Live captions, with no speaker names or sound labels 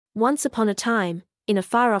Once upon a time, in a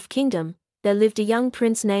far-off kingdom, there lived a young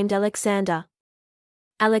prince named Alexander.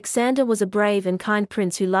 Alexander was a brave and kind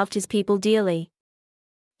prince who loved his people dearly.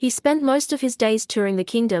 He spent most of his days touring the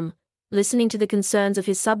kingdom, listening to the concerns of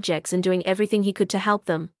his subjects and doing everything he could to help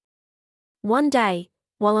them. One day,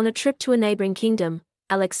 while on a trip to a neighboring kingdom,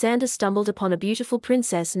 Alexander stumbled upon a beautiful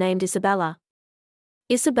princess named Isabella.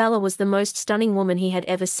 Isabella was the most stunning woman he had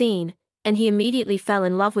ever seen, and he immediately fell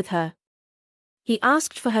in love with her. He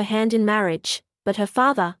asked for her hand in marriage, but her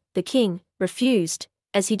father, the king, refused,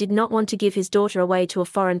 as he did not want to give his daughter away to a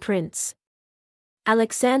foreign prince.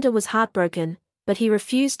 Alexander was heartbroken, but he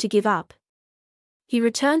refused to give up. He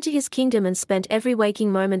returned to his kingdom and spent every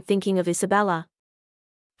waking moment thinking of Isabella.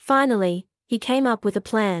 Finally, he came up with a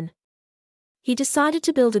plan. He decided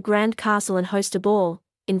to build a grand castle and host a ball,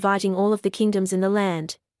 inviting all of the kingdoms in the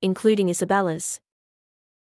land, including Isabella's.